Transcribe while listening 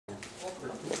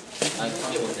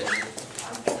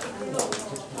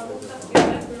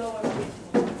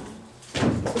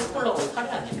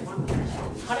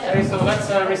Okay, so let's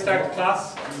restart the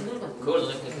class.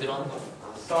 Cool.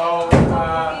 So,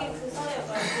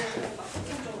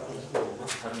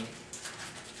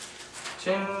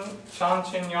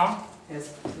 Chin Yong,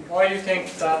 Yes. why do you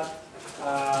think that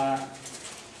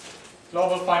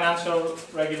global financial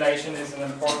regulation is an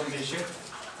important issue?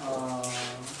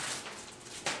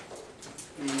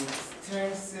 It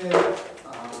strengthens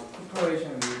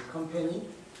cooperation with company.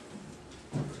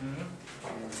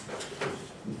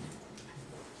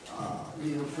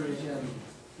 We operate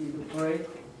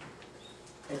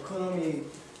economic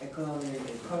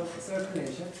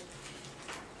circulation.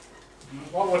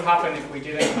 What would happen if we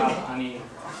didn't have any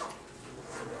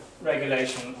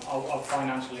regulation of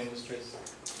financial industries?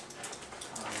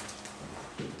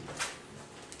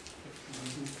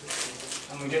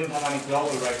 And we didn't have any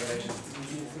global regulation.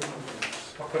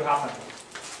 What could happen?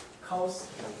 Chaos.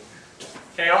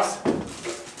 Chaos.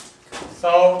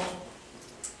 So,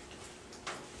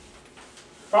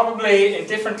 probably in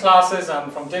different classes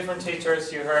and from different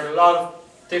teachers, you heard a lot of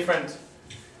different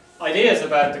ideas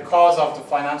about the cause of the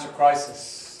financial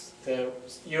crisis. The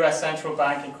US central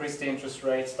bank increased the interest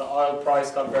rates, the oil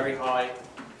price got very high,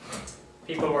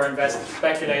 people were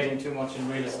speculating too much in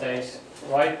real estate,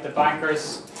 right? The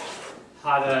bankers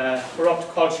had a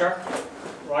corrupt culture,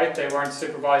 right? They weren't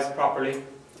supervised properly.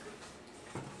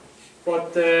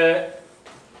 But the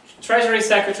Treasury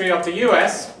Secretary of the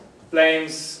US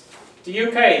blames the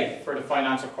UK for the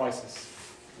financial crisis.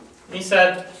 He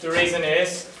said the reason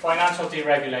is financial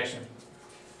deregulation.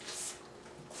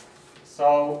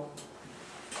 So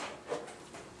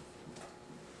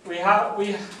we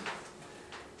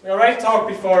already talked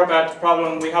before about the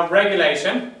problem. We have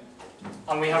regulation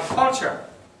and we have culture,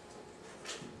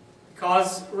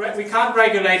 because we can't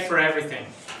regulate for everything.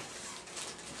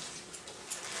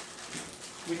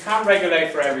 We can't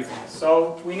regulate for everything,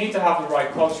 so we need to have the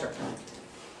right culture.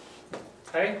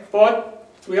 Okay, but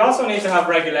we also need to have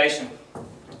regulation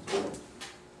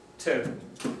too,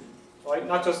 right?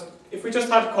 Not just, if we just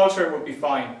had culture, it would be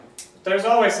fine. There's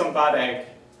always some bad egg,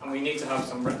 and we need to have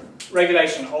some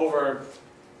regulation over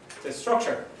the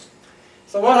structure.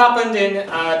 So what happened in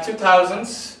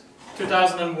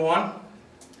 2001,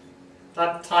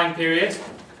 that time period,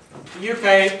 the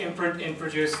UK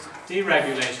introduced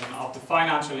deregulation of the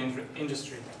financial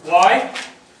industry. Why?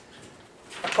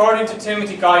 According to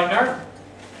Timothy Geithner,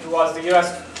 who was the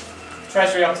US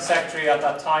Treasury of the Secretary at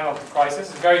that time of the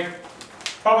crisis,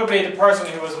 probably the person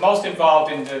who was most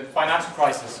involved in the financial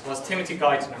crisis was Timothy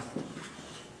Geithner.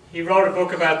 He wrote a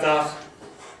book about that,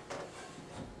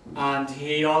 and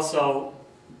he also,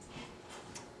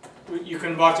 you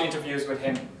can watch interviews with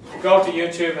him. Go to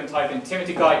YouTube and type in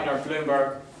Timothy Geithner,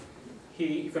 Bloomberg.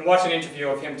 You can watch an interview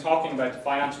of him talking about the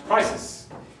financial crisis.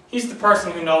 He's the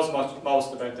person who knows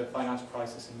most about the financial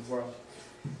crisis in the world,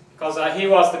 because he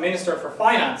was the Minister for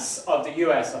Finance of the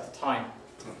US at the time.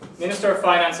 Minister of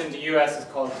Finance in the US is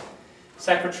called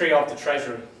Secretary of the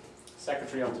Treasury.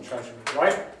 Secretary of the Treasury,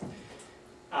 right?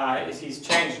 He's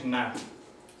changed now.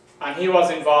 And he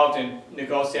was involved in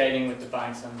negotiating with the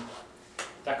banks and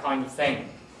that kind of thing.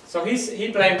 So he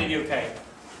blamed the UK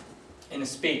in a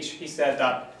speech. He said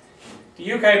that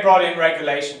the UK brought in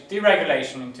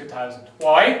deregulation in 2000.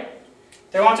 Why?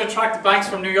 They want to attract the banks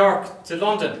from New York to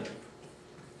London.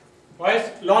 Right?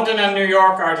 London and New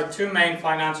York are the two main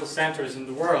financial centres in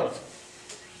the world.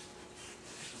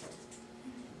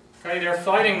 Okay, they're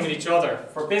fighting with each other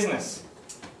for business.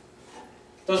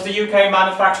 Does the UK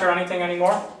manufacture anything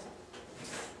anymore?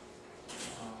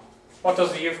 What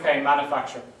does the UK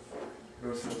manufacture?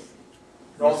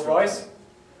 Rolls-Royce?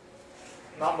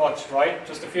 Not much, right?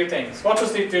 Just a few things. What do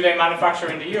they manufacture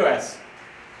in the US?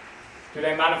 Do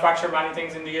they manufacture many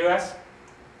things in the US?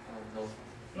 No.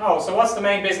 No, so what's the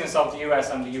main business of the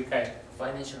US and the UK?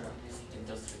 Financial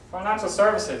industry. Financial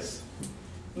services.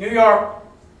 New York,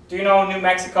 do you know New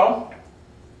Mexico?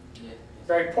 Yeah.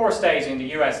 Very poor state in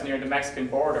the US near the Mexican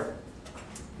border.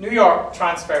 New York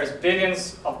transfers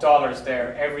billions of dollars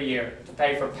there every year to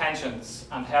pay for pensions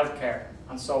and healthcare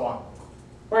and so on.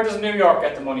 Where does New York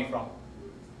get the money from?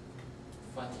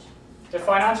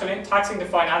 Taxing the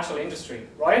financial industry,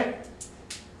 right?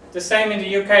 The same in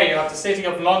the UK. You have the City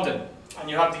of London and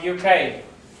you have the UK.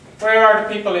 Where are the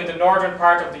people in the northern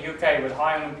part of the UK with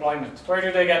high unemployment? Where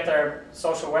do they get their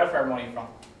social welfare money from?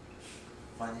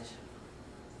 Financial.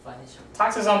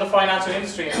 Taxes on the financial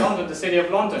industry in London, the City of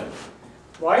London,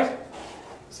 right?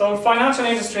 So financial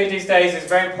industry these days is a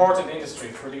very important industry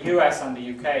for the US and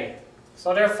the UK.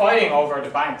 So they're fighting over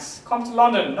the banks. Come to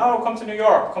London. No, come to New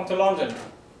York. Come to London.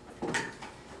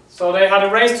 So they had a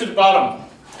race to the bottom.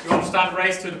 Do you understand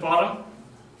race to the bottom?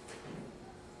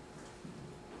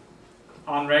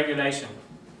 on regulation.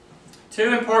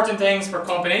 Two important things for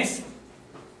companies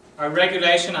are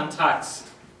regulation and tax.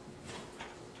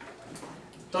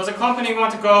 Does a company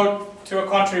want to go to a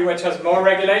country which has more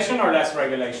regulation or less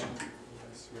regulation?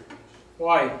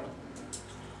 Why?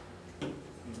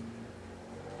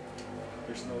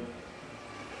 There's no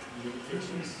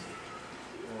limitations.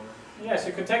 Yes,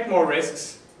 you can take more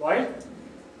risks, right?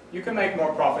 You can make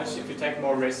more profits if you take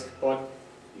more risk, but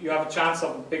you have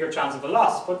a bigger chance of a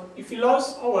loss. But if you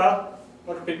lose, oh well,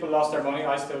 other people lost their money,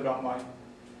 I still got my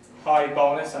high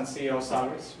bonus and CEO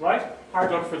salaries, right?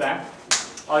 Hard luck for them.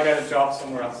 I'll get a job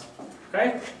somewhere else,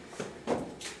 okay?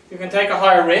 You can take a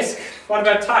higher risk. What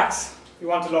about tax? You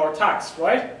want to lower tax,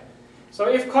 right? So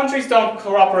if countries don't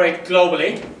cooperate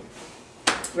globally,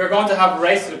 we're going to have a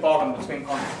race to the bottom between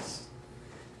countries.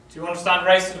 Do you understand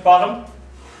race to the bottom?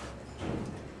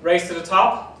 Race to the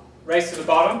top, race to the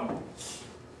bottom.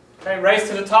 Okay, race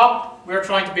to the top, we're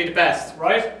trying to be the best,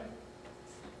 right?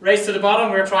 Race to the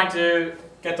bottom, we're trying to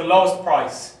get the lowest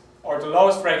price, or the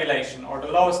lowest regulation, or the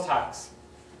lowest tax.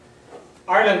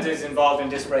 Ireland is involved in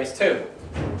this race too.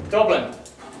 Dublin,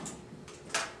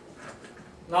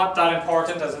 not that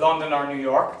important as London or New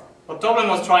York, but Dublin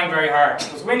was trying very hard.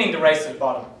 It was winning the race to the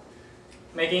bottom,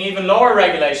 making even lower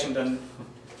regulation than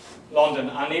London,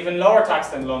 and even lower tax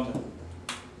than London.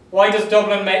 Why does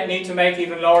Dublin need to make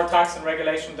even lower tax and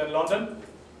regulation than London?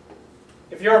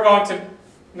 If you're going to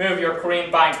move your Korean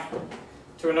bank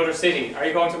to another city, are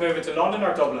you going to move it to London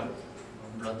or Dublin?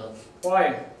 London.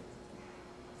 Why?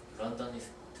 London is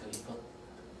too important.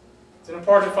 It's an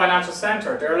important financial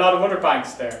centre. There are a lot of other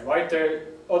banks there, right? There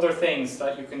are other things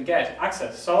that you can get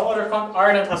access. So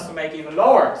Ireland has to make even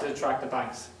lower to attract the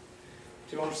banks.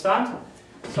 Do you understand?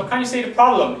 So can you see the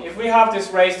problem? If we have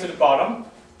this race to the bottom,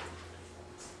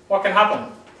 what can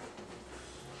happen?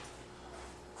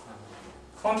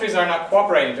 Countries are not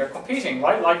cooperating, they're competing,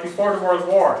 right? Like before the World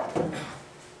War.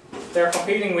 They're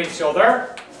competing with each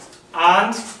other,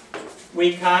 and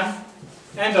we can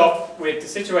end up with the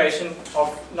situation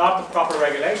of not the proper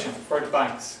regulation for the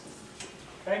banks.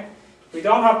 Okay? We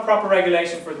don't have proper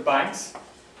regulation for the banks.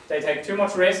 They take too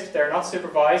much risk, they're not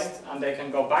supervised, and they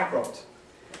can go bankrupt.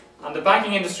 And the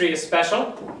banking industry is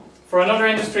special. For another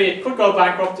industry, it could go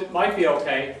bankrupt, it might be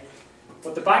okay.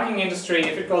 But the banking industry,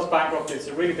 if it goes bankrupt, it's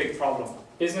a really big problem.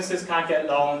 Businesses can't get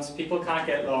loans, people can't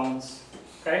get loans,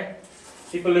 okay?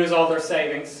 People lose all their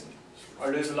savings,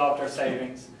 or lose a lot of their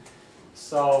savings.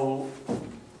 So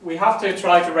we have to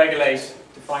try to regulate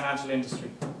the financial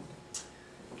industry.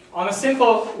 On a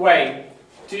simple way,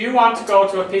 do you want to go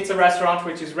to a pizza restaurant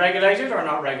which is regulated or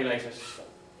not regulated?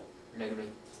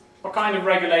 Regulated. What kind of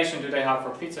regulation do they have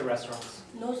for pizza restaurants?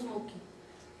 No smoking.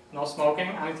 No smoking,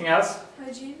 anything else?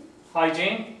 Hygiene.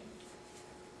 Hygiene,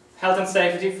 health and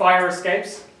safety, fire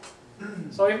escapes.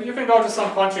 So if you can go to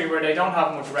some country where they don't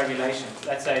have much regulation.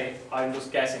 Let's say, I'm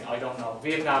just guessing, I don't know,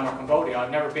 Vietnam or Cambodia,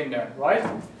 I've never been there, right?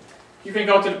 You can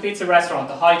go to the pizza restaurant,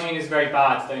 the hygiene is very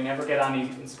bad, they never get any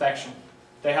inspection.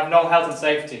 They have no health and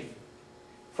safety.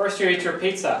 First you eat your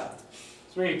pizza,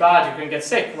 it's really bad, you can get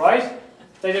sick, right?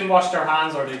 They didn't wash their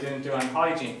hands or they didn't do any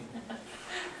hygiene.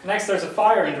 Next there's a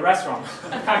fire in the restaurant,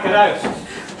 you can't get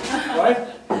out, right?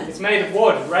 It's made of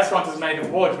wood, the restaurant is made of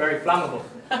wood, very flammable.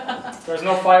 There's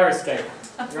no fire escape,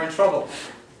 you're in trouble.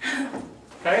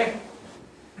 Okay?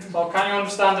 So can you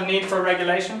understand the need for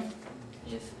regulation?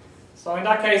 Yes. So in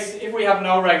that case, if we have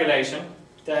no regulation,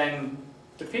 then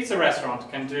the pizza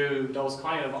restaurant can do those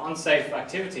kind of unsafe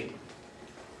activity.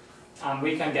 And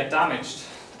we can get damaged.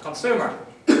 The consumer,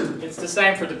 it's the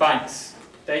same for the banks.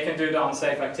 They can do the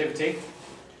unsafe activity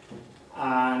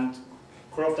and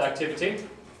corrupt activity,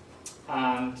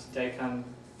 and they can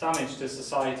damage the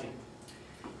society.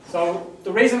 So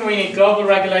the reason we need global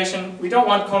regulation, we don't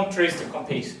want countries to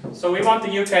compete. So we want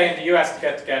the UK and the US to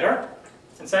get together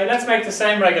and say, let's make the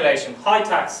same regulation, high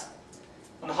tax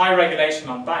and high regulation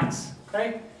on banks.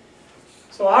 Okay?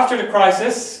 So after the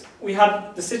crisis, we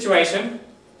had the situation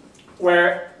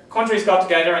where countries got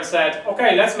together and said,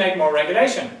 okay, let's make more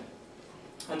regulation.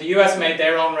 And the US made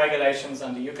their own regulations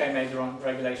and the UK made their own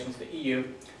regulations, the EU.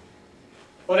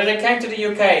 But when they came to the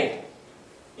UK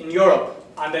in Europe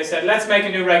and they said, let's make a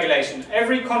new regulation.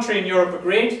 Every country in Europe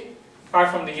agreed, apart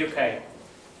from the UK.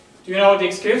 Do you know the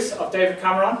excuse of David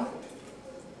Cameron?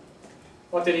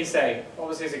 What did he say? What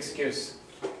was his excuse?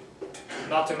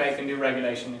 Not to make a new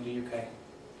regulation in the UK.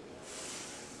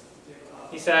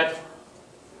 He said,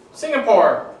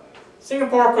 Singapore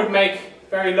could make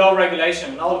very low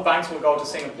regulation and all the banks will go to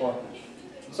Singapore.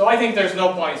 So I think there's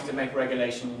no point to make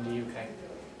regulation in the UK.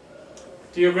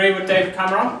 Do you agree with David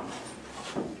Cameron?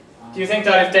 Do you think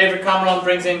that if David Cameron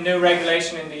brings in new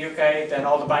regulation in the UK, then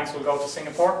all the banks will go to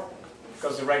Singapore?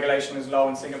 Because the regulation is low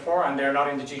in Singapore and they're not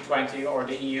in the G20 or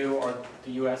the EU or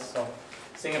the US, so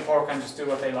Singapore can just do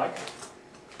what they like.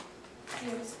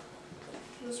 Yes.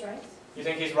 He was right. You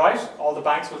think he's right? All the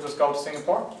banks will just go to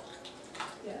Singapore?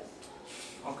 Yes.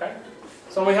 Okay.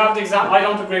 So we have the example, I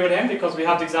don't agree with him because we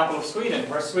have the example of Sweden,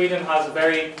 where Sweden has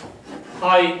very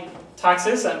high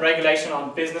taxes and regulation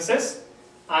on businesses.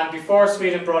 And before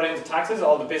Sweden brought in the taxes,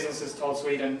 all the businesses told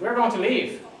Sweden, we're going to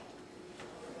leave.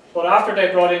 But after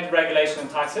they brought in the regulation and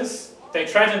taxes, they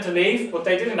threatened to leave, but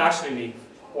they didn't actually leave.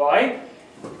 Why?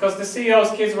 Because the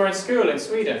CEO's kids were in school in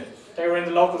Sweden. They were in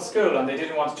the local school and they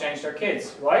didn't want to change their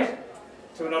kids, right?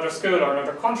 To another school or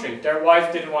another country. Their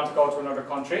wife didn't want to go to another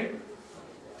country.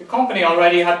 The company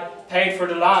already had paid for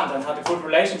the land and had a good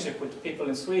relationship with the people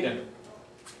in Sweden.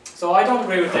 So I don't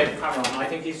agree with David Cameron. I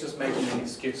think he's just making an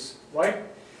excuse, right?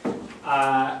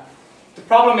 The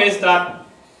problem is that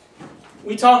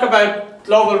we talk about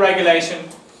global regulation.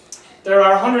 There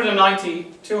are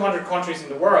 190, 200 countries in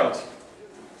the world.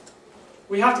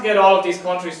 We have to get all of these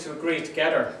countries to agree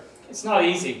together. It's not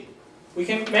easy.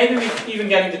 Maybe even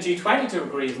getting the G20 to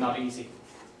agree is not easy.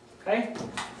 Okay?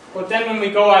 But then when we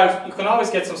go out, you can always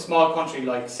get some small country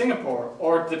like Singapore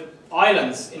or the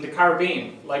islands in the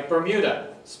Caribbean, like Bermuda,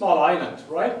 small island,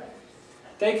 right?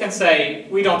 They can say,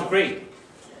 we don't agree.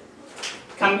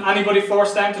 Can anybody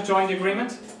force them to join the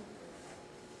agreement?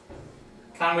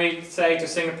 Can we say to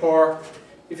Singapore,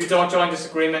 if you don't join this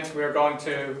agreement, we're going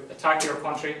to attack your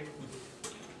country?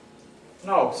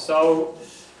 No, so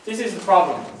this is the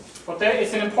problem. But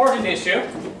it's an important issue,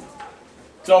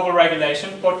 global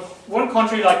regulation, but one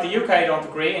country like the UK don't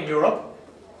agree in Europe.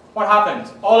 What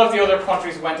happened? All of the other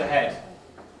countries went ahead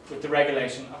with the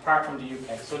regulation, apart from the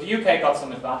UK. So the UK got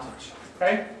some advantage,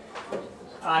 okay?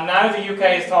 And now the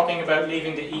UK is talking about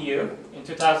leaving the EU in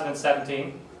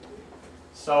 2017.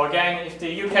 So again, if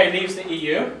the UK leaves the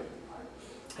EU,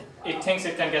 it thinks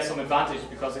it can get some advantage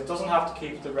because it doesn't have to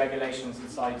keep the regulations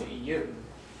inside the EU.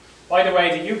 By the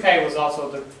way, the UK was also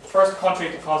the first country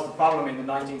to cause the problem in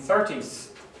the 1930s.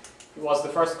 It was the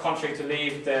first country to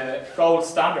leave the gold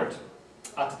standard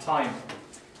at the time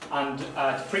and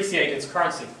depreciate its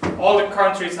currency. All the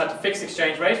countries had a fixed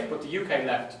exchange rate, but the UK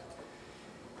left.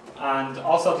 And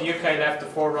also the UK left the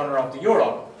forerunner of the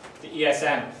euro, the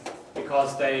ESM,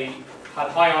 because they had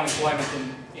high unemployment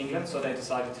in England, so they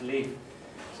decided to leave.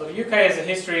 So the UK has a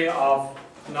history of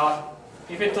not,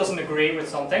 if it doesn't agree with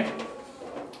something,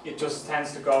 it just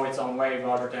tends to go its own way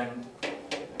rather than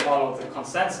follow the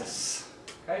consensus.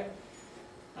 Okay?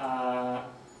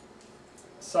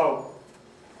 So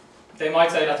they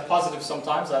might say that's positive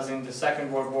sometimes, as in the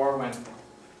Second World War when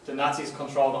the Nazis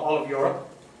controlled all of Europe.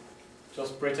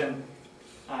 Just Britain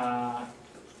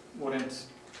wouldn't,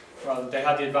 well, they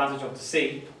had the advantage of the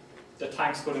sea. The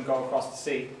tanks couldn't go across the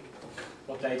sea,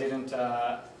 but they didn't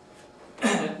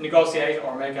negotiate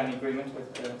or make any agreement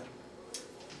with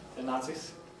the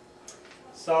Nazis.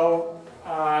 So,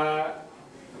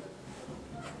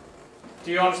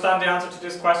 do you understand the answer to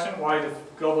this question, why the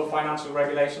global financial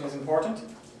regulation is important?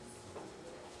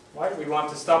 Right? We want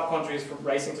to stop countries from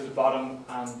racing to the bottom,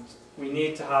 and we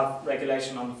need to have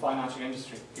regulation on the financial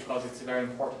industry because it's very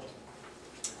important.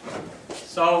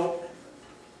 So,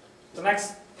 the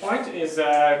next point is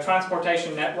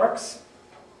transportation networks.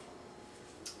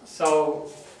 So,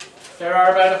 there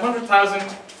are about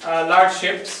 100,000 large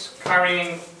ships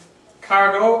carrying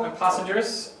cargo and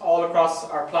passengers all across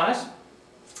our planet.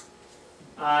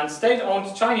 And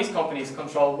state-owned Chinese companies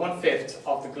control 1/5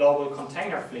 of the global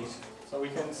container fleet. So we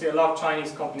can see a lot of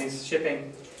Chinese companies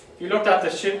shipping. If you looked at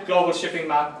the global shipping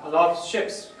map, a lot of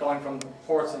ships going from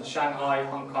ports in Shanghai,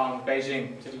 Hong Kong,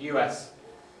 Beijing to the US,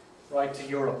 right to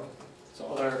Europe, to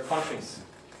other countries.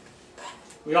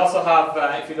 We also have,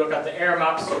 if you look at the air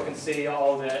maps, you can see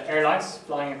all the airlines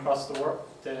flying across the world.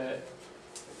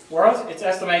 It's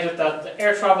estimated that the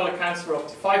air travel accounts for up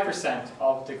to 5%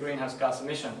 of the greenhouse gas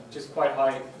emission, which is quite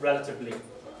high relatively.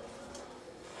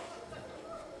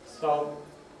 So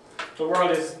the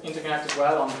world is interconnected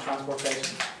well on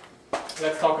transportation.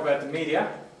 Let's talk about the media.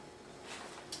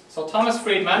 So Thomas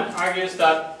Friedman argues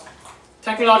that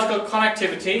technological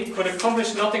connectivity could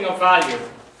accomplish nothing of value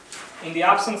in the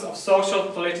absence of social,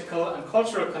 political and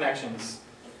cultural connections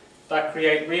that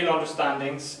create real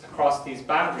understandings across these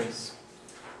boundaries.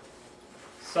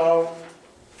 So,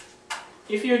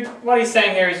 what he's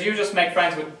saying here is you just make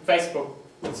friends with Facebook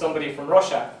with somebody from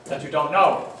Russia that you don't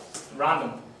know,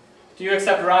 random. Do you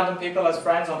accept random people as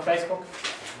friends on Facebook?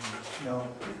 No.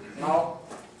 No?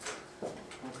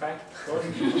 Okay, good.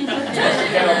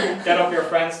 Get up your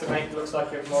friends to make it look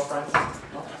like you have more friends.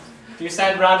 No? Do you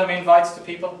send random invites to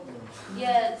people?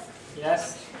 Yes.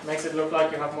 Yes? Makes it look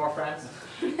like you have more friends?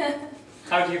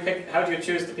 How do you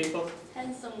choose the people?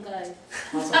 Handsome guys.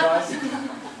 Handsome guys?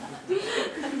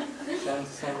 Send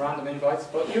some random invites.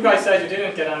 But you guys said you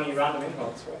didn't get any random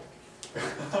invites, right?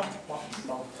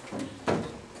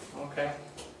 Okay.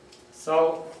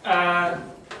 So,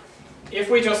 if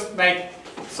we just make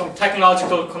some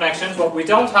technological connections, but we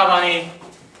don't have any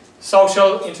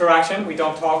social interaction, we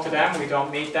don't talk to them, we don't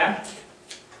meet them,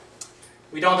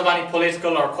 we don't have any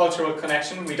political or cultural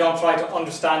connection, we don't try to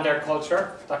understand their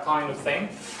culture, that kind of thing,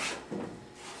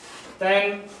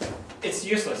 then it's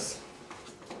useless.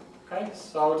 Okay,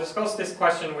 so discuss this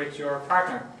question with your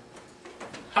partner.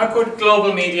 How could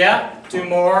global media do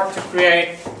more to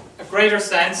create a greater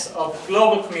sense of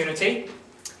global community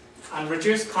and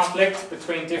reduce conflict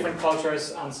between different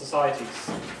cultures and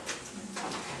societies?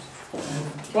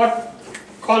 What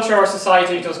culture or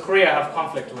society does Korea have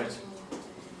conflict with?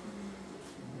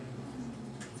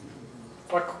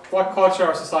 What culture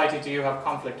or society do you have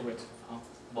conflict with?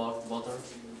 Butter.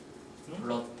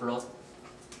 Blood.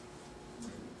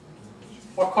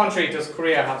 What country does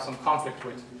Korea have some conflict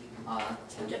with?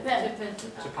 Japan.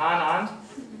 Japan and?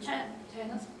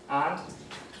 China. And?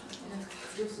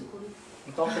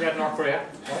 Don't forget North Korea.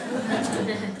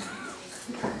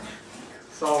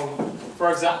 So,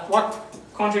 for example, what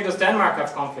country does Denmark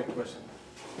have conflict with?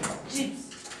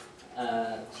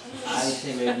 I would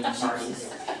say maybe Far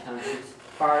East countries.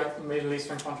 Middle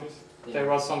Eastern countries. Yeah. There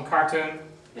was some cartoon.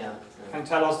 Yeah. Can you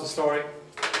tell us the story?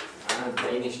 A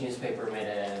Danish newspaper made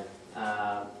a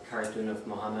cartoon of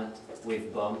Mohammed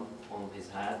with bomb on his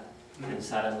head, and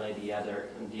suddenly the other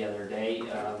day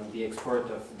the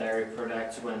export of dairy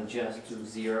products went just to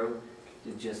zero.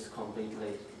 It just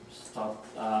completely stopped.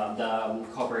 The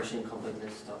cooperation completely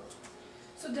stopped.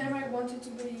 So Denmark wanted to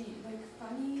be like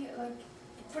funny, like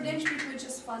for Danish people it's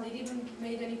just fun. They didn't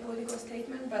make any political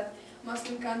statement, but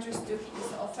Muslim countries took it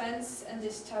as offense and they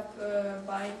stopped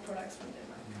buying products from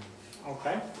Denmark.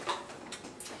 Okay.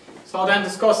 So then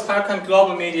discuss how can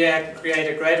global media create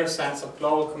a greater sense of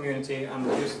global community and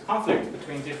reduce conflict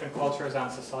between different cultures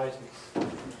and societies.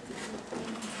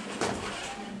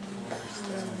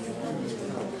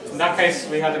 In that case,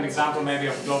 we had an example maybe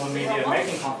of global media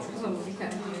making conflict.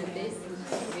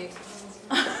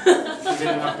 If we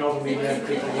didn't have global media,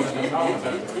 people wouldn't have known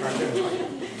about the cartoon.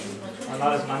 Or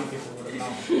not as many people would have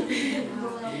known.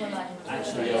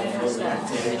 Actually, also the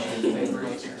Danish newspaper.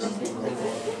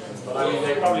 But I mean,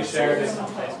 they probably share this on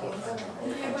Facebook.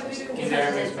 In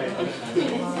their newspaper.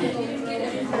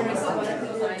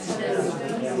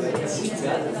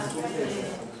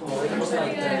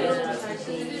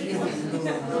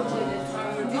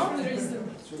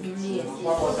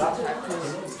 What was that?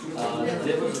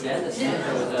 There was again the same.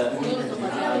 There was a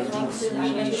I think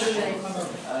Swedish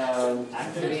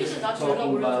activist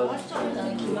talking about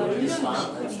Islam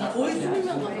and stuff like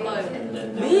that. And then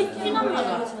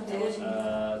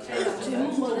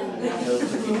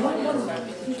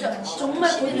진짜 정말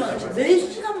거짓말 안 쳐. 매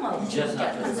시간만 한 just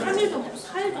after 3일 정도,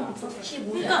 4일 정도.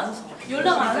 그러니까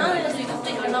연락 안 하는 애들이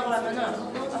갑자기 연락을 하면은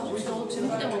저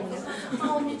제목 때문에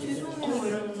그냥 언니 죄송해요 뭐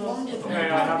이러면서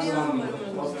Yeah, I have some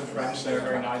Muslim friends, they're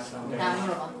very nice and they're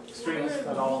extremists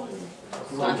at all.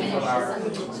 Some people are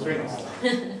extremists.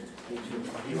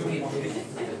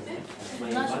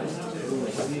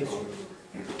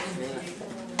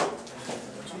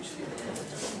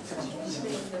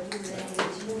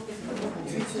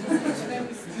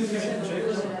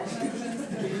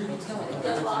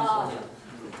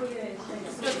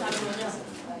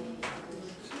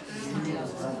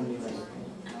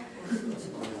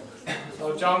 So,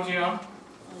 Jong Ji-young,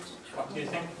 what do you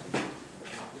think?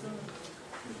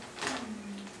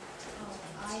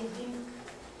 I think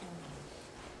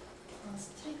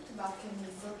strict market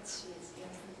research is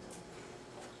important.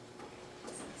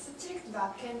 Strict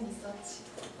market research.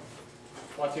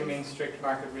 What do you mean strict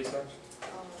market research?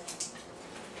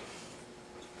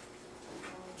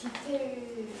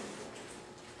 Detail.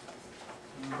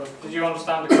 But did you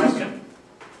understand the question?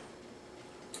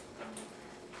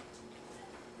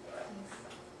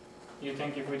 You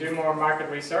think if we do more market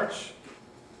research,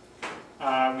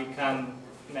 we can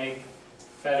make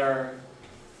better,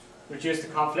 reduce the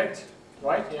conflict,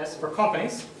 right? Yes, for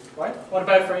companies, right? What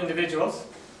about for individuals?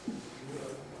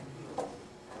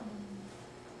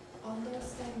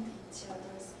 Understand each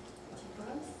other's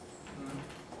difference.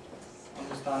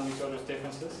 Understand each other's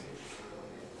differences.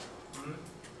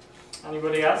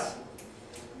 Anybody else?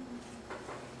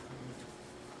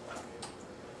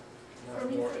 For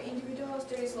me, for individuals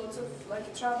there is lots of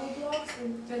like travel blogs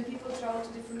when people travel to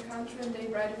different countries and they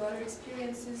write about their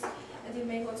experiences and they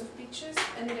make lots of pictures,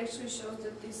 and it actually shows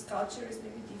that this culture is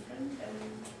maybe different than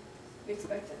we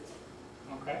expected.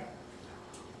 Okay.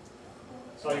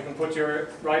 So you can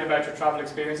write about your travel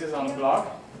experiences on a blog.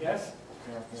 Yes.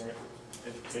 You have more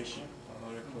education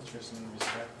on other cultures and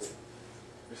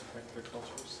respect their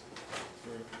cultures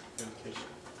through education.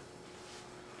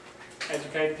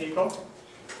 Educate people.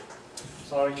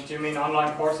 So do you mean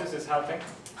online courses is helping?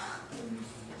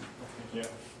 Yeah.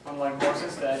 Online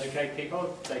courses to educate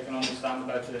people, they can understand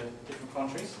about the different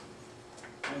countries.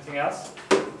 Anything else?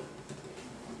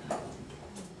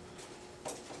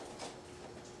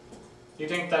 Do you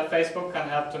think that Facebook can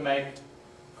help to make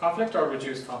conflict or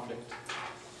reduce conflict?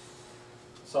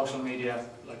 Social media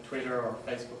like Twitter or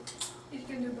Facebook? It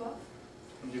can do both.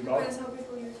 Can do both? Depends how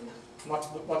people use it.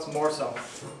 What's more so?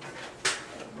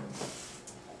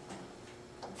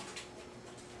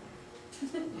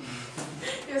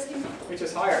 You asking me? Which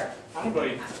is higher?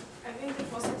 Anybody? I think the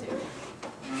positive.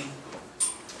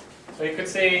 So you could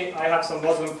see I have some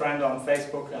Muslim friend on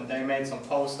Facebook and they made some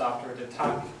post after the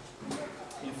attack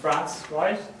in France,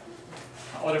 right?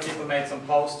 Other people made some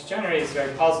posts. Generally it's a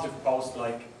very positive post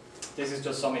like this is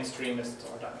just some extremist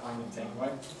or that kind of thing,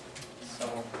 right? So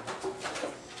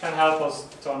it can help us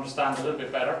to understand a little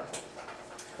bit better.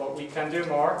 But we can do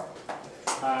more.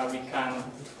 We can,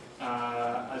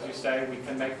 as you say, we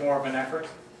can make more of an effort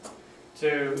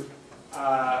to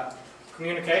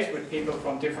communicate with people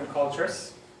from different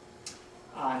cultures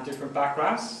and different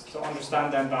backgrounds to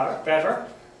understand them better,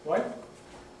 right?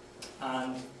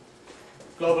 And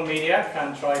global media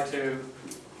can try to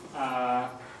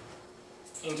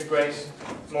integrate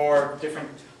more different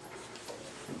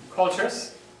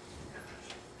cultures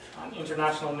and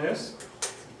international news.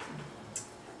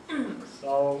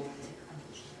 So,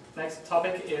 next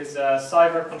topic is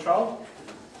cyber control.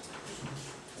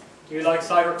 Do you like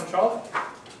cyber control?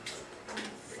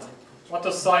 What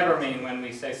does cyber mean when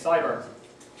we say cyber?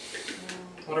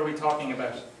 What are we talking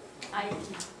about?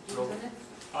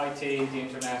 IT, the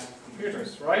internet,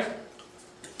 computers, right?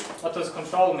 What does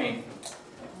control mean?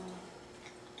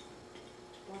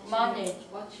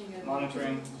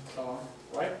 Monitoring, so on,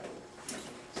 right?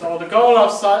 So the goal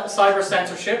of cyber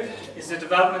censorship is the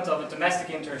development of a domestic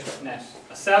internet,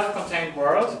 a self-contained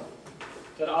world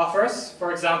that offers,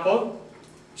 for example,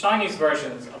 Chinese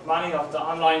versions of many of the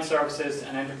online services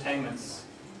and entertainments,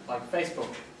 like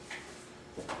Facebook.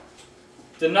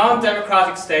 The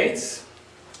non-democratic states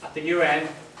at the UN,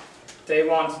 they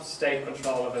want state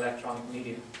control of electronic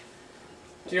media.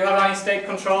 Do you have any state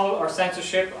control or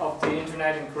censorship of the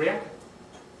internet in Korea?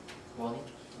 Warning.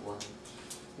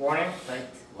 Warning? Site.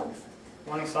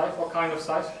 Warning site? What kind of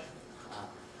site?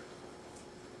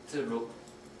 To look.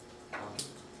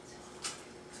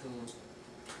 To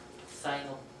sign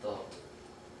up the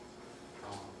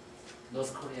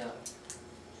North Korea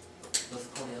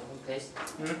homepage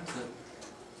to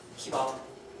keep out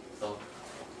the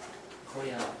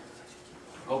Korea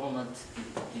government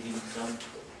giving some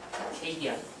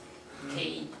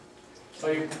KDI.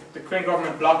 So the Korean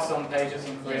government blocks some pages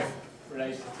in Korea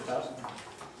related to that.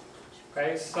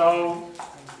 Okay, so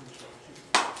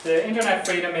the internet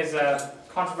freedom is a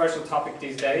controversial topic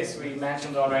these days. We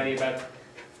mentioned already about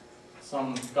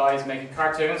some guys making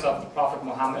cartoons of the Prophet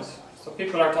Muhammad. So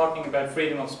people are talking about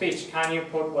freedom of speech. Can you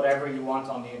put whatever you want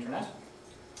on the internet?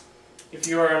 If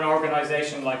you are an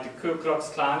organization like the Ku Klux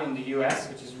Klan in the US,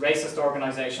 which is a racist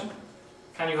organization,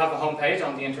 can you have a homepage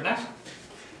on the internet?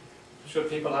 Should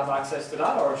people have access to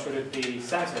that, or should it be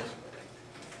censored?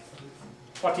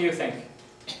 What do you think?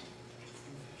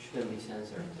 Shouldn't be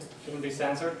censored. Shouldn't be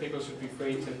censored. People should be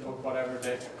free to put whatever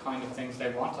kind of things they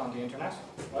want on the internet,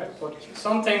 right? But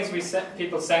some things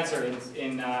people censor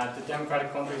in the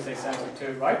democratic countries, they censor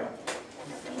too, right?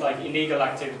 Like illegal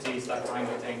activities, that kind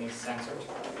of thing is censored,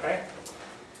 okay?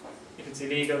 If it's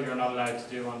illegal, you're not allowed to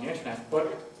do on the internet.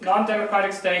 But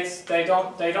non-democratic states, they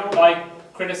don't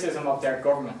like criticism of their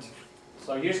government.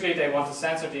 So usually they want to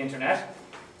censor the internet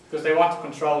because they want to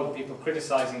control the people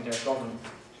criticizing their government.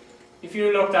 If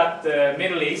you looked at the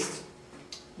Middle East,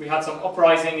 we had some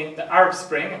uprising in the Arab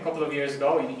Spring a couple of years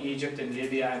ago in Egypt, in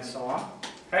Libya and so on.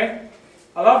 Okay?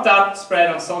 A lot of that spread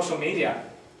on social media.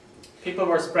 People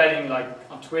were spreading like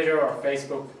on Twitter or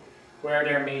Facebook where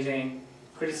they're meeting,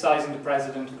 criticizing the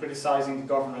president, criticizing the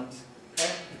government.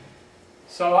 Okay?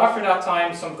 So after that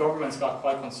time, some governments got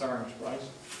quite concerned, right?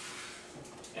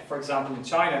 For example, in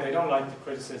China, they don't like the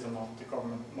criticism of the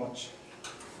government much.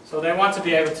 So they want to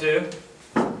be able to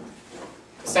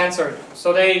censor.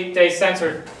 So they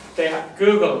censored.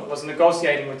 Google was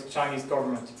negotiating with the Chinese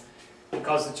government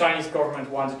because the Chinese government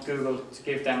wanted Google to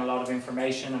give them a lot of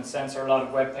information and censor a lot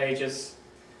of web pages.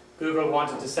 Google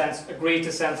wanted to agreed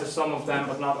to censor some of them,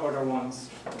 but not other ones.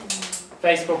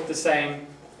 Facebook the same.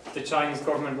 The Chinese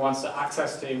government wants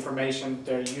access to information,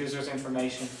 their users'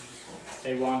 information.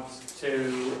 They want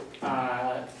to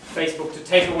Facebook to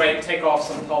take off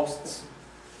some posts,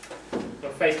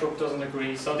 but Facebook doesn't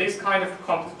agree. So these kind of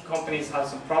companies have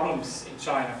some problems in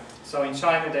China. So in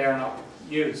China they are not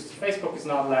used. Facebook is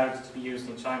not allowed to be used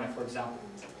in China, for example.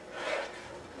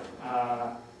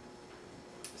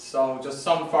 So just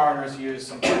some foreigners use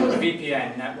some kind of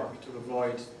VPN network to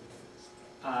avoid.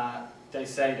 They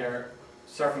say they're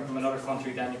surfing from another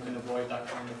country, then you can avoid that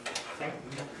kind of thing.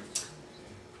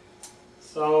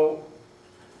 So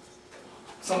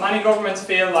many governments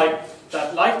feel like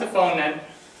the phone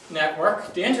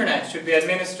network, the internet should be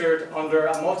administered under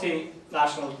a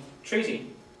multinational treaty.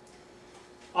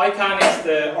 ICANN is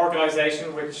the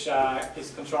organization which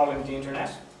is controlling the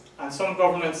internet, and some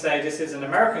governments say this is an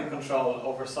American control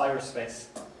over cyberspace.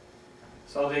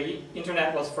 So the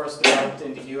internet was first developed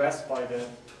in the US by the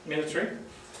military,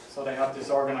 so they have this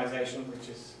organization which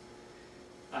is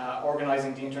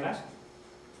organizing the internet.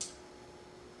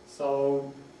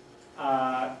 So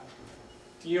the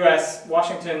US,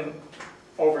 Washington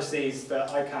oversees the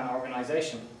ICANN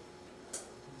organization.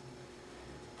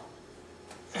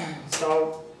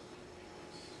 So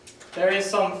there is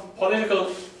some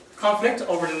political conflict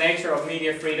over the nature of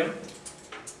media freedom.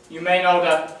 You may know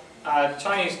that a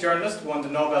Chinese journalist won the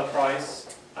Nobel Prize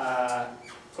a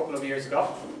couple of years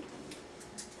ago,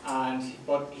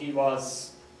 but he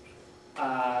was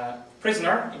a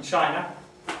prisoner in China.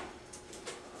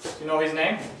 Do you know his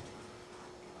name?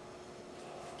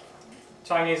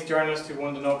 Chinese journalist who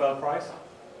won the Nobel Prize.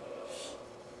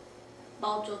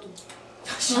 Mao Zedong.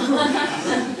 It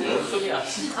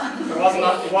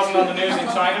wasn't on the news in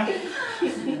China.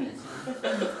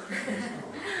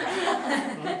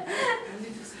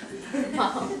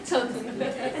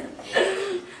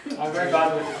 I'm very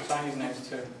bad with Chinese names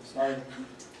too. Sorry.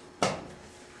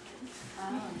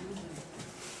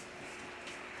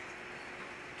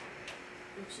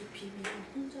 역시 비밀은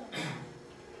혼자.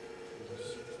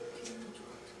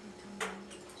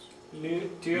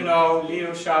 Do you know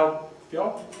Liu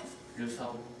Xiaobo?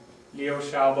 류사오. Liu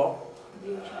Xiaobo?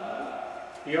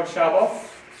 Liu Xiaobo?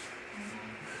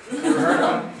 Never heard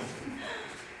of him?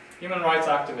 Human rights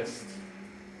activist.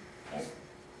 Okay.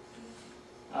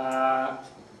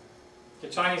 The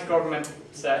Chinese government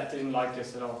didn't like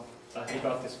this at all, that he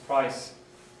got this prize.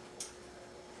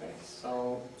 Okay,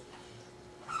 so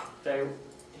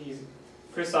he's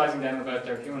criticizing them about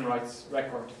their human rights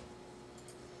record.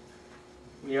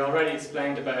 We already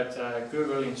explained about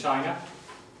Google in China.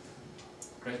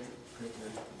 Great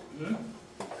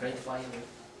Firewall.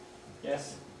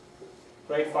 Yes.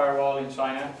 Great Firewall in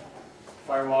China.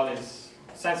 Firewall is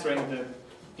censoring the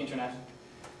internet.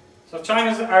 So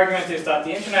China's argument is that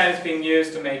the internet is being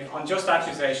used to make unjust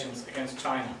accusations against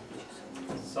China.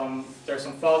 There's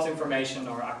some false information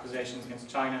or accusations against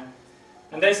China.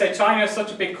 And they say China is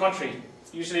such a big country.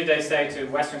 Usually they say to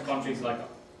Western countries like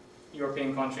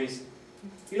European countries,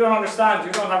 you don't understand,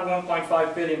 you don't have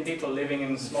 1.5 billion people living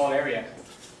in a small area,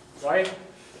 right?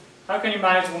 How can you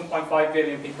manage 1.5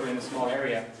 billion people in a small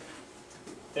area?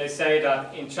 They say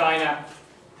that in China,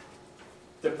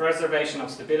 the preservation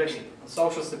of stability,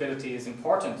 social stability is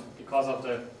important because of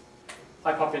the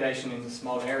high population in the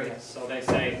small areas. So they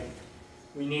say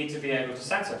we need to be able to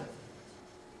censor.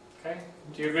 Okay?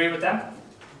 Do you agree with them?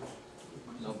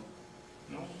 No.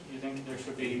 No? You think there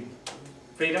should be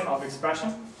freedom of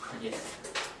expression? Yes.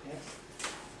 Yes.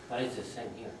 But it's the same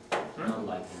here. Not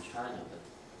like in China, but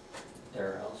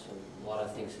there are also a lot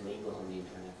of things illegal on the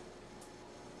internet.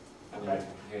 Okay.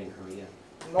 Here in Korea.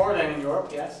 More than in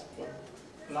Europe, yes.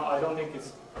 No, I don't think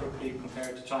it's could be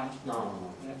compared to China. No.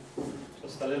 Yeah.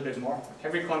 Just a little bit more.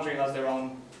 Every country has their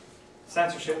own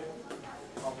censorship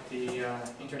of the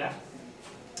internet.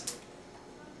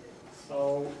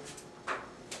 So,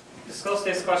 discuss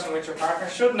this question with your partner.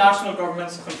 Should national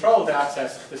governments control the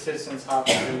access the citizens have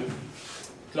to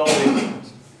global internet?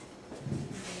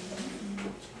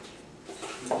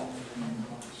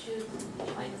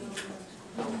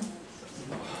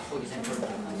 For example,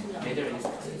 whether it's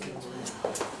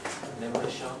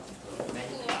liberation,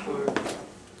 many people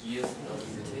use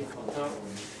Twitter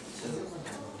to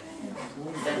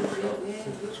send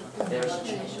their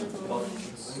situation, but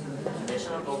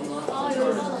national government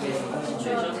controls the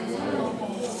situation.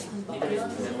 Either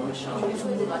it's liberation,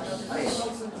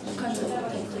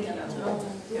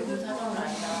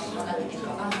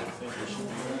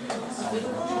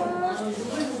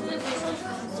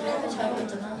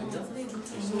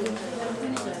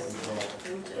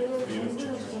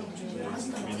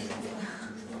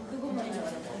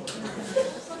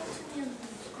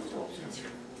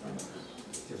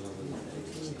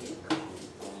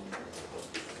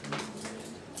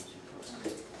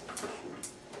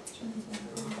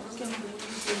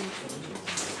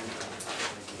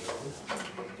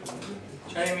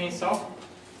 Jamie, so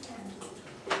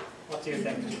what do you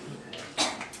think?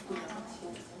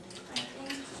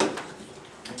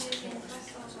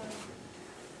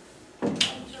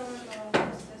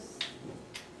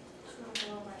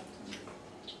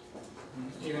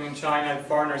 Even in China,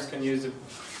 foreigners can use a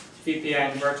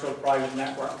VPN, virtual private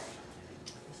network,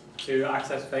 to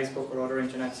access Facebook or other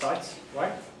internet sites,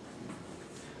 right?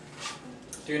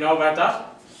 Do you know about that?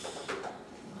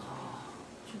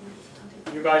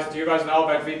 Do you guys know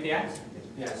about VPN?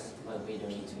 Yes, but we don't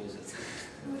need to use it.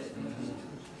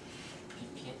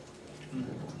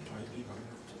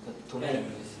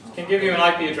 It can give you an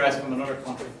IP address from another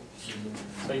country.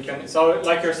 So you can, so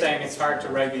like you're saying, it's hard to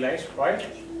regulate, right?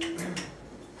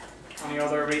 Any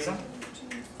other reason?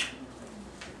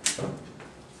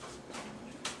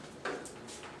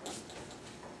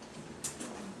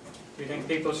 Do you think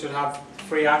people should have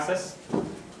free access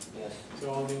Yes. to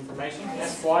all the information?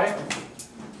 Yes, why?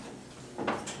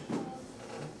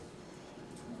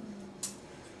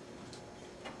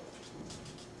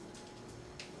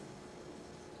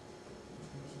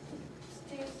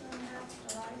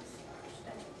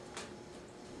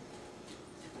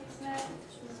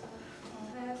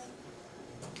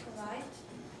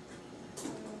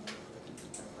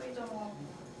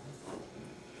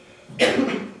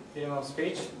 Freedom of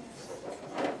speech,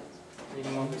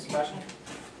 freedom of expression.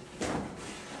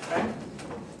 Okay.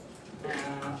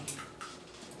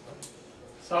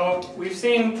 So we've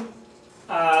seen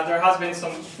there has been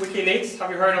some WikiLeaks. Have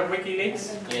you heard of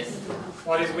WikiLeaks? Yes.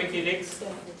 What is WikiLeaks?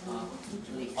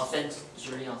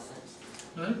 Julian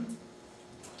Assange.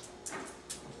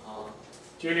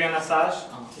 Julian Assange.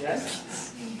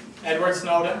 Yes. Edward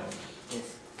Snowden.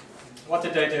 Yes. What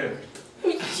did they do?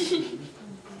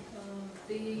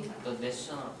 The US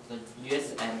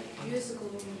and US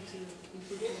government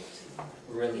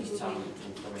Release some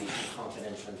information,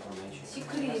 confidential information.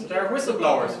 So they're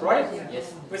whistleblowers, right?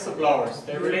 yes. Whistleblowers.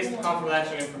 They released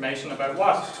confidential information about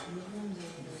what?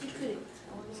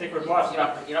 Secret what?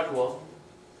 Iraq War.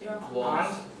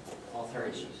 And?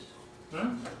 Authorities.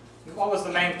 What was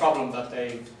the main problem that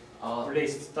they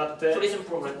released? That the, Tourism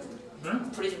program. hmm?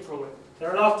 Tourism program. There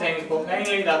are a lot of things, but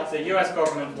mainly that the US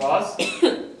government was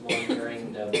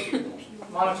Monitoring the people.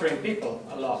 monitoring people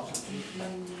a lot.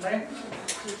 Okay?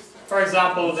 For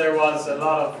example, there was a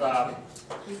lot of,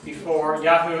 before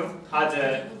Yahoo had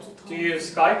a, do you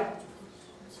use Skype?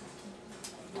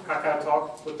 Kakao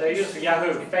Talk, but they used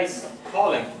Yahoo face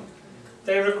calling.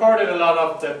 They recorded a lot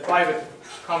of the private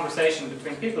conversation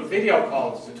between people, video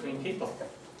calls between people.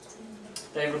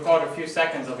 They record a few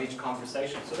seconds of each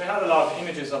conversation. So they had a lot of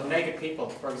images of naked people,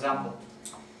 for example,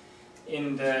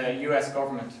 in the US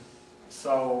government.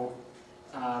 So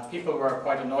people were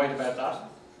quite annoyed about that.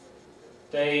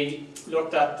 They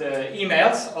looked at the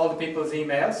emails, all the people's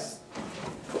emails.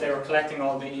 They were collecting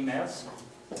all the emails.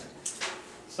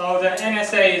 So the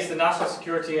NSA is the National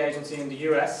Security Agency in the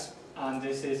US, and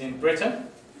this is in Britain.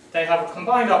 They have a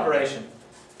combined operation.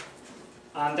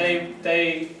 And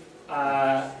they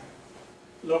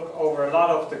look over a lot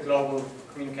of the global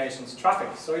communications traffic.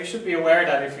 So you should be aware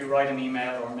that if you write an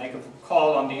email or make a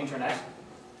call on the internet,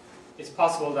 it's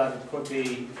possible that it could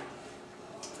be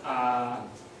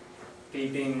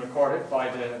being recorded by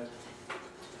the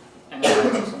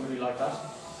NSA or somebody like that.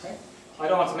 Okay. I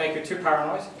don't want to make you too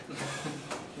paranoid.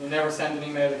 You'll never send an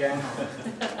email again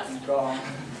and go on.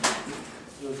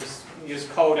 You'll just use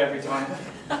code every time.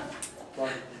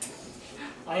 But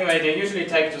anyway, they usually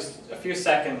take just a few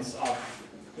seconds of,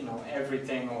 you know,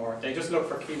 everything, or they just look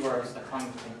for keywords, that kind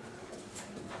of thing.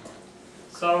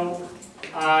 So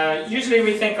usually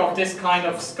we think of this kind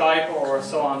of Skype or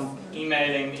so on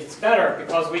emailing, it's better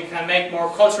because we can make more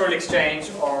cultural exchange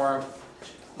or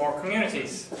more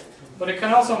communities. But it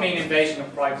can also mean invasion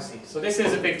of privacy. So this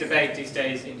is a big debate these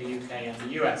days in the UK and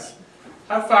the US.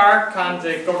 How far can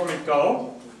the government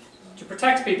go to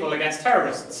protect people against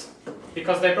terrorists?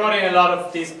 Because they brought in a lot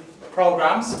of these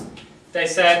programs. They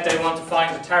said they want to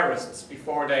find the terrorists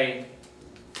before they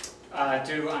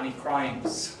do any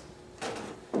crimes.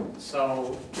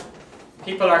 So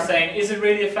people are saying, is it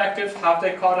really effective? Have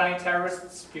they caught any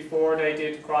terrorists before they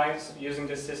did crimes using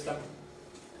this system?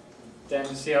 Then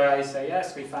the CIA say,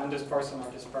 yes, we found this person or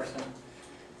this person.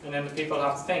 And then the people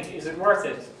have to think, is it worth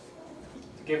it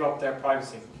to give up their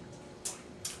privacy?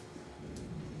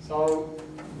 So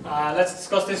let's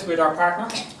discuss this with our partner.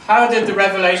 How did the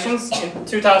revelations in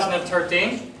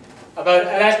 2013 about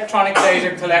electronic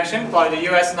data collection by the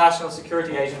US National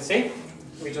Security Agency,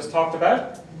 we just talked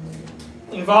about,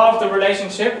 involve the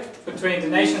relationship between the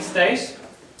nation state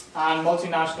and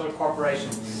multinational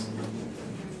corporations?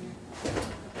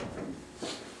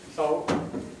 So,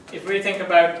 if we think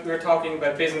about, we're talking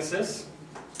about businesses,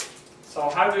 so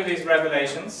how do these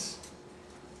revelations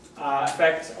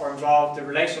affect or involve the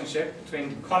relationship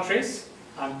between countries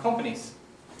and companies?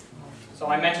 So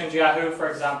I mentioned Yahoo, for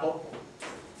example.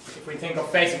 If we think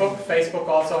of Facebook, Facebook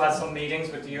also has some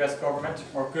meetings with the US government,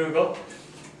 or Google.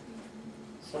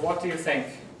 So what do you think?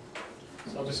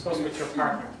 So discuss with your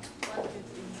partner.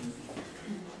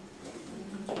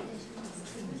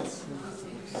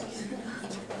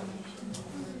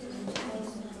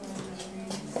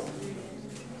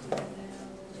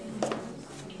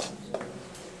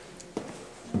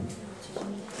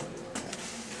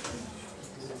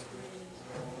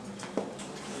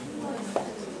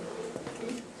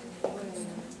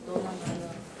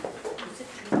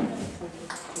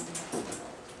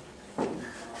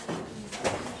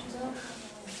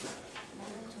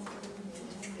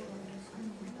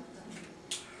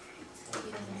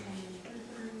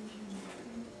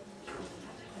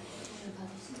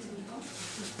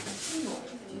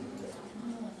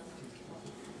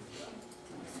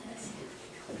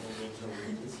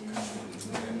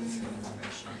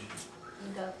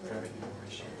 그러니까 그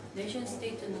내션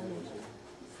스테이트는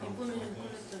인포메이션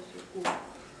컬렉터일 수 있고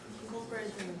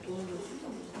코퍼레이션은 돈을 줄 수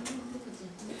있다고.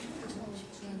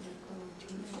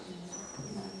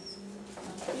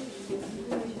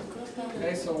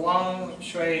 Okay, so Wang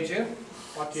Shueju,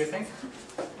 what do you think?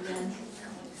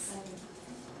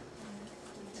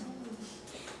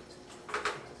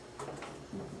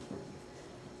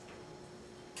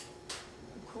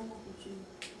 그런 거 보지.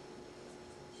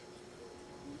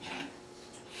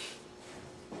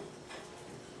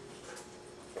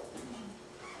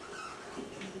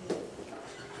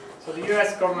 So the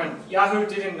US government, Yahoo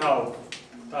didn't know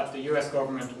that the US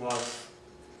government was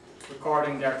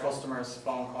recording their customers'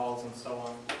 phone calls and so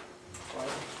on. Right?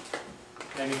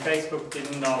 Maybe Facebook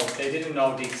didn't know, they didn't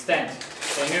know the extent.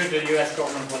 They knew the US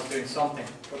government was doing something,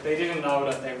 but they didn't know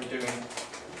that they were doing,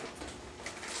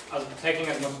 taking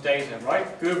as much data,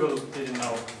 right? Google didn't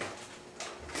know,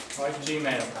 right?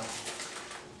 Gmail.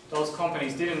 Those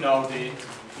companies didn't know the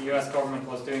US government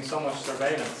was doing so much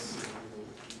surveillance.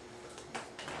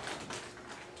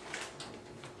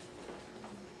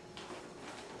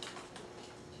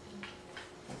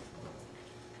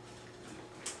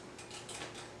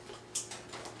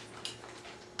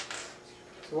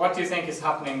 So what do you think is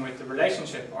happening with the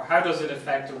relationship, or how does it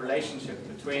affect the relationship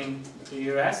between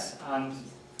the US and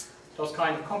those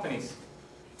kind of companies?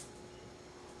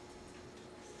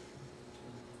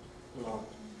 No.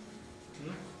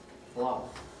 Hmm? A lot.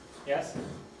 Yes?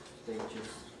 They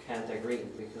just can't agree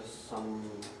because some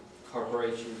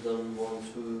corporations don't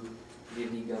want to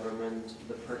give the government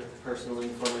the personal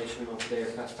information of their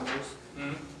customers.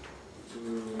 Mm.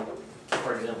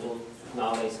 For example,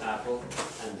 nowadays Apple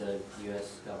and the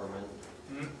US government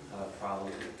Mm. have a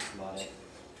problem about it.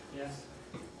 Yes.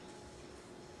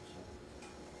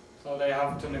 So they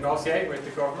have to negotiate with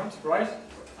the government, right?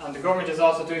 And the government is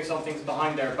also doing some things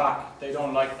behind their back. They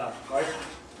don't like that, right?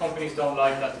 Companies don't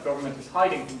like that the government is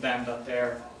hiding from them that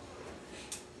they're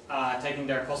taking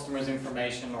their customers'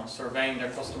 information or surveying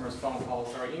their customers' phone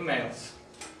calls or emails.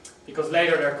 Because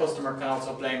later their customer can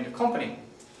also blame the company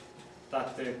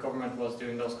that the government was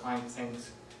doing those kind of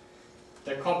things.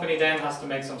 The company then has to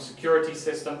make some security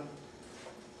system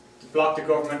to block the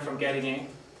government from getting in,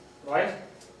 right?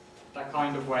 That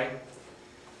kind of way.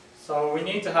 So we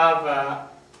need to have,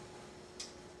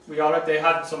 they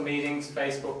had some meetings,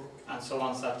 Facebook and so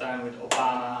on, sat down with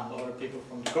Obama and other people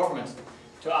from the government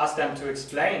to ask them to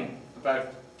explain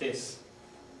about this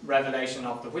revelation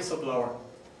of the whistleblower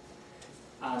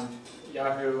and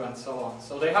Yahoo and so on.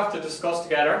 So they have to discuss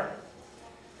together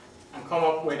and come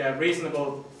up with a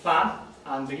reasonable plan,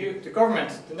 and the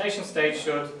government, the nation state,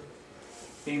 should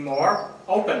be more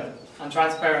open and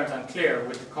transparent and clear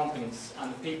with the companies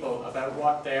and the people about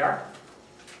what they are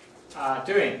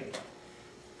doing,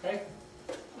 okay,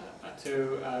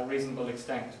 to a reasonable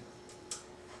extent.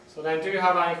 So then, do you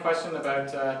have any question about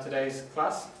today's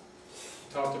class?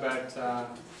 We talked about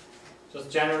just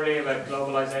generally about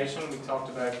globalization. We talked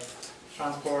about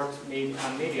transport,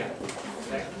 and media.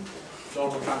 Okay?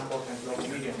 Global transport and global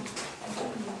media.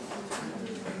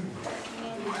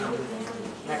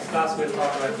 Next class we'll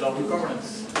talk about global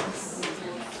governance.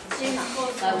 So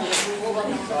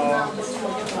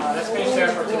let's finish there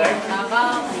for today.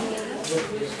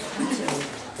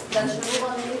 나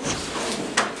중국어는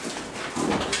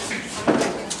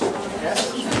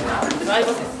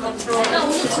나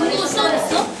오늘 중국어 수업